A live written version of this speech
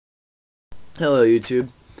Hello YouTube.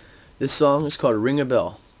 This song is called Ring a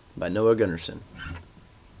Bell by Noah Gundersen.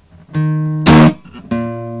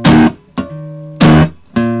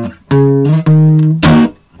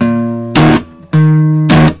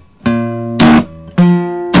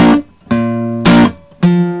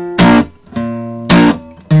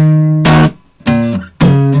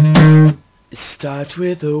 It starts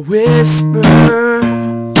with a whisper,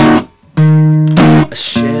 a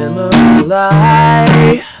shimmer of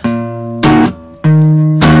light,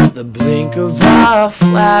 the blink of a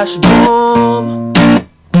flash bulb,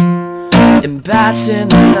 and bats in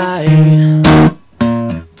the night.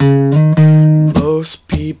 Most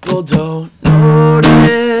people don't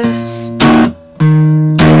notice,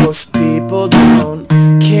 most people don't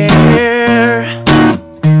care,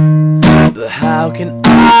 but how can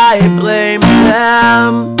I blame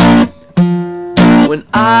them when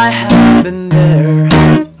I have been there?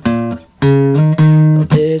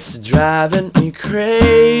 It's driving me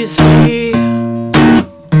crazy,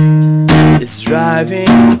 it's driving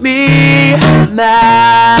me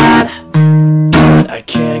mad. I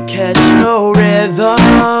can't catch no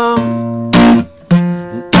rhythm,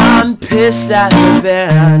 and I'm pissed at the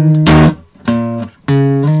band.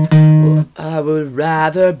 Well, I would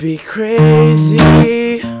rather be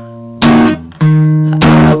crazy,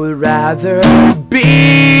 I would rather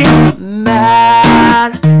be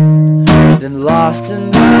mad than lost in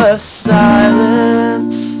the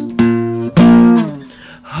silence,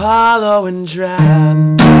 hollow and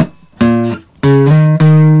drab.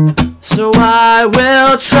 So I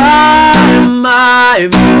will try my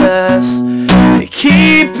best to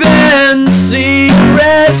keep in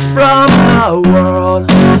secrets from the world,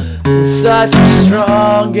 in such a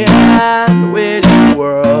strong and witty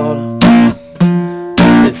world.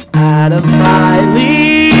 It's out of my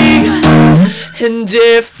league, and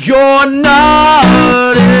if you're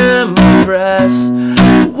not impressed,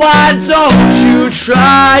 why don't you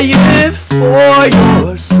try it for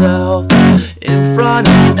yourself in front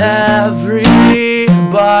of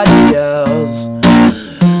everybody else?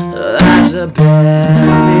 As the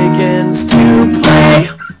band begins to play.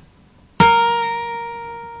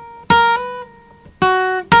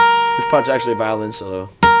 This part's actually a violin solo,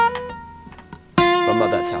 but I'm not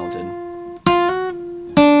that talented.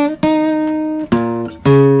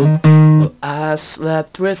 Well, I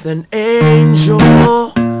slept with an angel,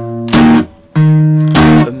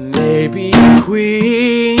 maybe a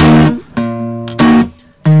queen.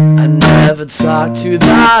 I never talked to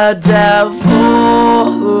the devil,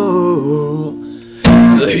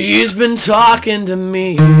 but he's been talking to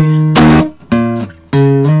me.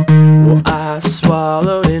 Well, I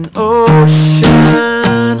swallowed an ocean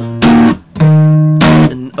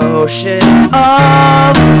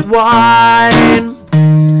of wine,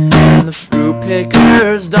 and the fruit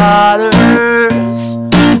picker's daughters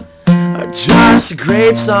are just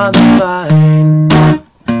grapes on the vine.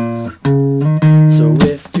 So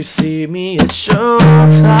if you see me at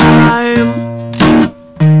showtime,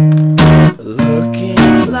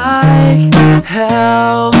 looking like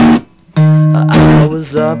hell, I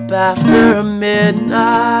was up after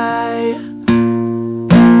midnight,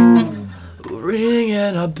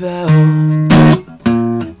 ringing a bell.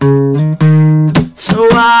 So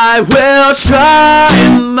I will try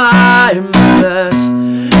my best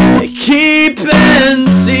to keep in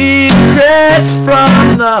secrets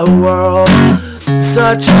from the world,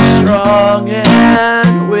 such a strong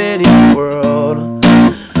and witty world.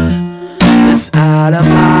 It's out of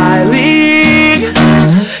my league,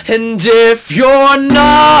 and if you're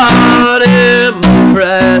not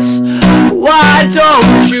impressed, why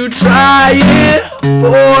don't you try it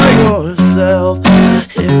for yourself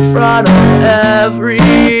in front of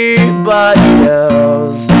everybody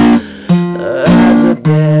else, as the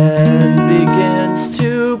band begins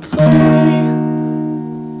to play.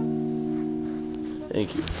 Thank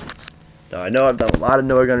you. Now I know I've done a lot of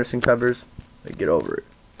Noah Gundersen covers, but get over it,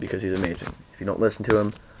 because he's amazing. If you don't listen to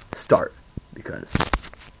him, start, because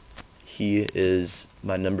he is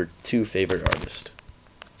my number 2 favorite artist.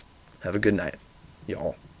 Have a good night,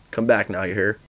 y'all. Come back now, you hear?